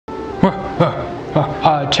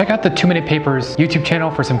Check out the 2-Minute Papers YouTube channel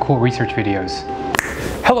for some cool research videos.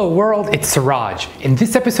 Hello world, it's Siraj. In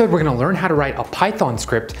this episode, we're going to learn how to write a Python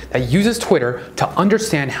script that uses Twitter to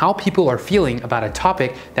understand how people are feeling about a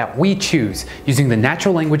topic that we choose using the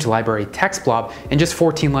natural language library TextBlob in just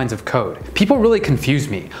 14 lines of code. People really confuse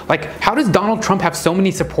me. Like, how does Donald Trump have so many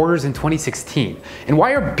supporters in 2016? And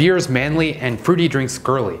why are beers manly and fruity drinks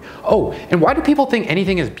girly? Oh, and why do people think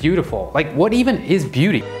anything is beautiful? Like, what even is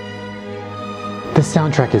beauty? The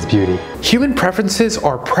soundtrack is beauty. Human preferences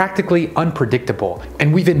are practically unpredictable,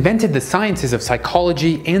 and we've invented the sciences of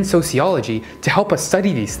psychology and sociology to help us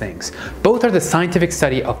study these things. Both are the scientific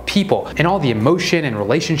study of people and all the emotion and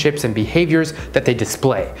relationships and behaviors that they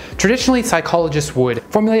display. Traditionally, psychologists would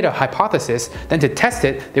formulate a hypothesis, then to test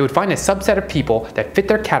it, they would find a subset of people that fit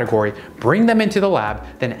their category, bring them into the lab,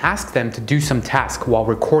 then ask them to do some task while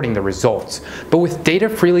recording the results. But with data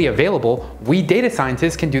freely available, we data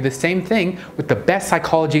scientists can do the same thing with the best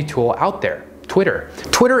psychology tool out there, Twitter.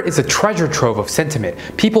 Twitter is a treasure trove of sentiment.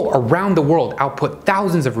 People around the world output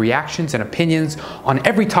thousands of reactions and opinions on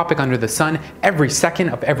every topic under the sun every second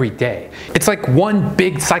of every day. It's like one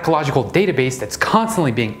big psychological database that's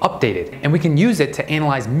constantly being updated, and we can use it to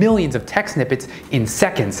analyze millions of text snippets in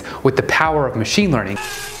seconds with the power of machine learning.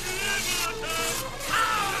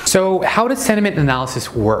 So how does sentiment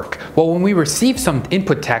analysis work? Well, when we receive some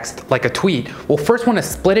input text, like a tweet, we'll first want to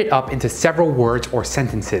split it up into several words or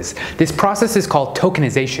sentences. This process is called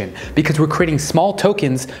tokenization because we're creating small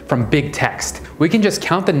tokens from big text. We can just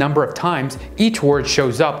count the number of times each word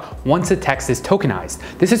shows up once the text is tokenized.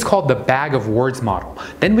 This is called the bag of words model.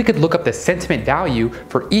 Then we could look up the sentiment value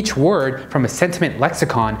for each word from a sentiment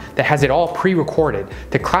lexicon that has it all pre-recorded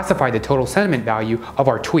to classify the total sentiment value of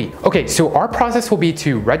our tweet. Okay, so our process will be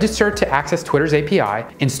to register to access Twitter's API,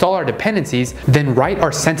 install our dependencies, then write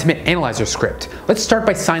our sentiment analyzer script. Let's start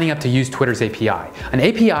by signing up to use Twitter's API. An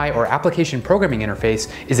API, or application programming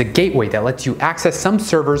interface, is a gateway that lets you access some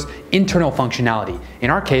server's internal functionality, in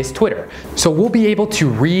our case, Twitter. So we'll be able to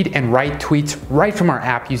read and write tweets right from our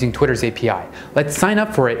app using Twitter's API. Let's sign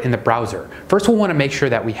up for it in the browser. First, we'll want to make sure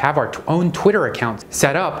that we have our own Twitter account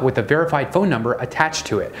set up with a verified phone number attached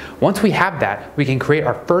to it. Once we have that, we can create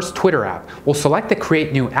our first Twitter app. We'll select the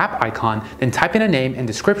Create New App icon, then type in a name and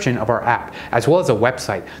description of our app, as well as a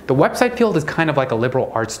website. The website field is kind of like a liberal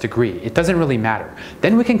arts degree. It doesn't really matter.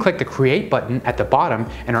 Then we can click the Create button at the bottom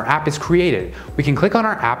and our app is created. We can click on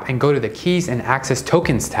our app and go to the Keys and Access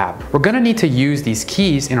Tokens tab. We're going to need to use these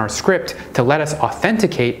keys in our script to let us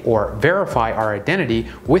authenticate or verify our identity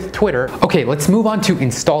with Twitter. Okay, let's move on to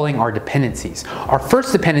installing our dependencies. Our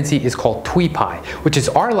first dependency is called TweePy, which is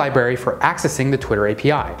our library for accessing the Twitter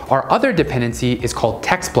API. Our other dependency is called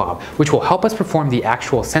TextBlob, which will help us perform the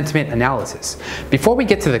actual sentiment analysis. Before we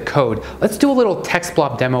get to the code, let's do a little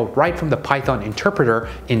TextBlob demo right from the Python interpreter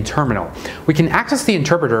in terminal. We can access the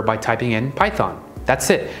interpreter by typing in Python.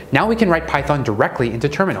 That's it. Now we can write Python directly into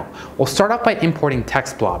terminal. We'll start off by importing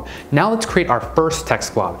TextBlob. Now let's create our first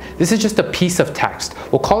TextBlob. This is just a piece of text.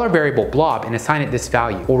 We'll call our variable blob and assign it this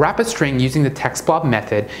value. We'll wrap a string using the TextBlob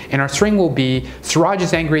method, and our string will be Siraj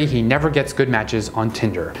is angry, he never gets good matches on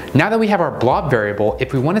Tinder. Now that we have our blob variable,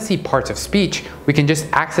 if we want to see parts of speech, we can just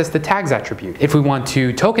access the tags attribute. If we want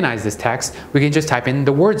to tokenize this text, we can just type in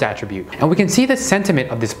the words attribute. And we can see the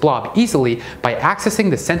sentiment of this blob easily by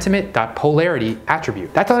accessing the sentiment.polarity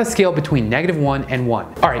attribute. That's on a scale between -1 and 1.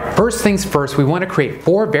 Alright, first things first, we want to create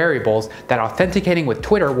 4 variables that authenticating with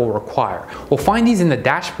Twitter will require. We'll find these in the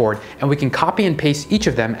dashboard and we can copy and paste each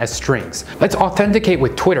of them as strings. Let's authenticate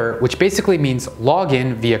with Twitter, which basically means log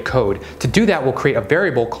in via code. To do that, we'll create a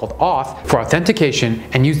variable called auth for authentication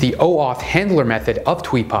and use the OAuth handler method of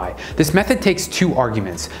TweePy. This method takes 2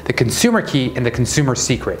 arguments, the consumer key and the consumer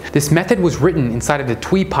secret. This method was written inside of the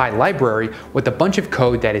TweePy library with a bunch of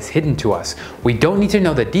code that is hidden to us. We don't need to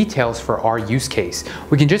know the details for our use case.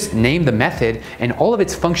 We can just name the method and all of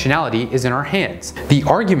its functionality is in our hands. The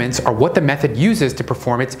arguments are what the method uses to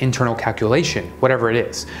perform its internal calculation, whatever it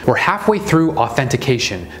is. We're halfway through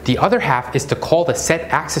authentication. The other half is to call the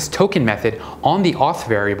setAccessToken method on the auth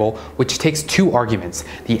variable, which takes 2 arguments,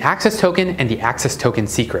 the access token and the access token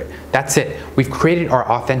secret. That's it. We've created our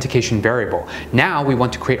authentication variable. Now we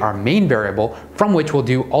want to create our main variable from which we'll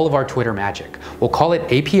do all of our Twitter magic. We'll call it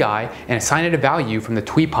API and assign it a value value from the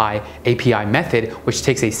TweetPy API method, which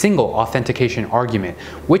takes a single authentication argument,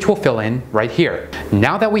 which we'll fill in right here.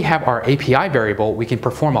 Now that we have our API variable, we can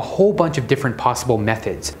perform a whole bunch of different possible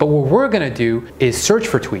methods. But what we're going to do is search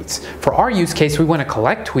for tweets. For our use case, we want to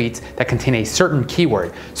collect tweets that contain a certain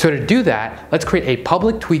keyword. So to do that, let's create a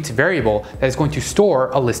public tweets variable that is going to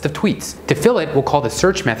store a list of tweets. To fill it, we'll call the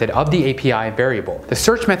search method of the API variable. The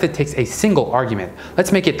search method takes a single argument.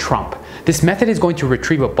 Let's make it Trump. This method is going to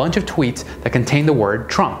retrieve a bunch of tweets that contain the word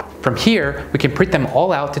Trump. From here, we can print them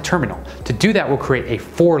all out to terminal. To do that, we'll create a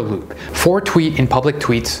for loop. For tweet in public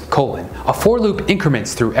tweets, colon. A for loop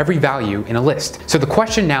increments through every value in a list. So the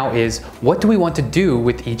question now is, what do we want to do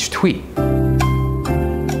with each tweet?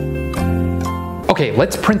 Okay,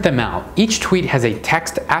 let's print them out. Each tweet has a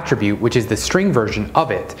text attribute, which is the string version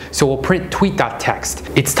of it. So we'll print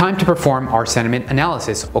tweet.text. It's time to perform our sentiment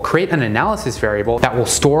analysis. We'll create an analysis variable that will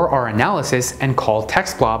store our analysis and call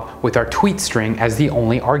TextBlob with our tweet string as the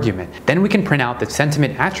only argument. Then we can print out the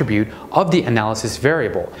sentiment attribute of the analysis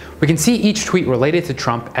variable. We can see each tweet related to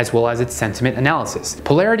Trump as well as its sentiment analysis.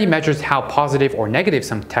 Polarity measures how positive or negative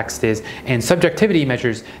some text is, and subjectivity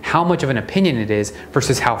measures how much of an opinion it is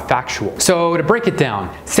versus how factual. So to break it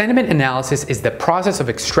down, sentiment analysis is the process of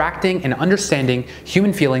extracting and understanding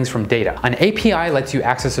human feelings from data. An API lets you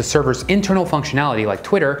access a server's internal functionality like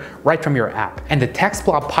Twitter right from your app. And the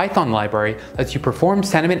TextBlob Python library lets you perform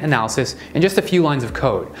sentiment analysis in just a few lines of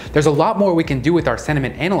code. There's a lot more we can do with our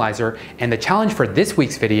sentiment analyzer, and the challenge for this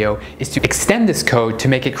week's video is to extend this code to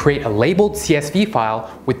make it create a labeled CSV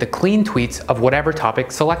file with the clean tweets of whatever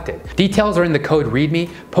topic selected. Details are in the code README.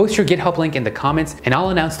 Post your GitHub link in the comments and I'll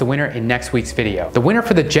announce the winner in next week's video. The winner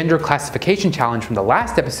for the gender classification challenge from the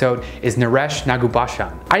last episode is Naresh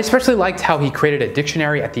Nagubashan. I especially liked how he created a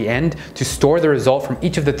dictionary at the end to store the result from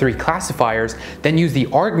each of the 3 classifiers, then use the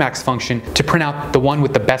argmax function to print out the one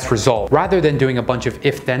with the best result, rather than doing a bunch of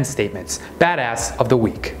if-then statements. Badass of the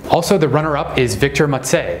week. Also, the runner-up is Victor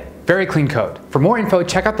Matse. Very clean code. For more info,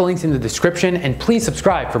 check out the links in the description, and please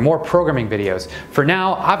subscribe for more programming videos. For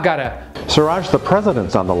now, I've gotta... Siraj, the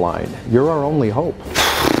president's on the line. You're our only hope.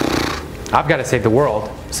 I've got to save the world,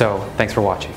 so thanks for watching.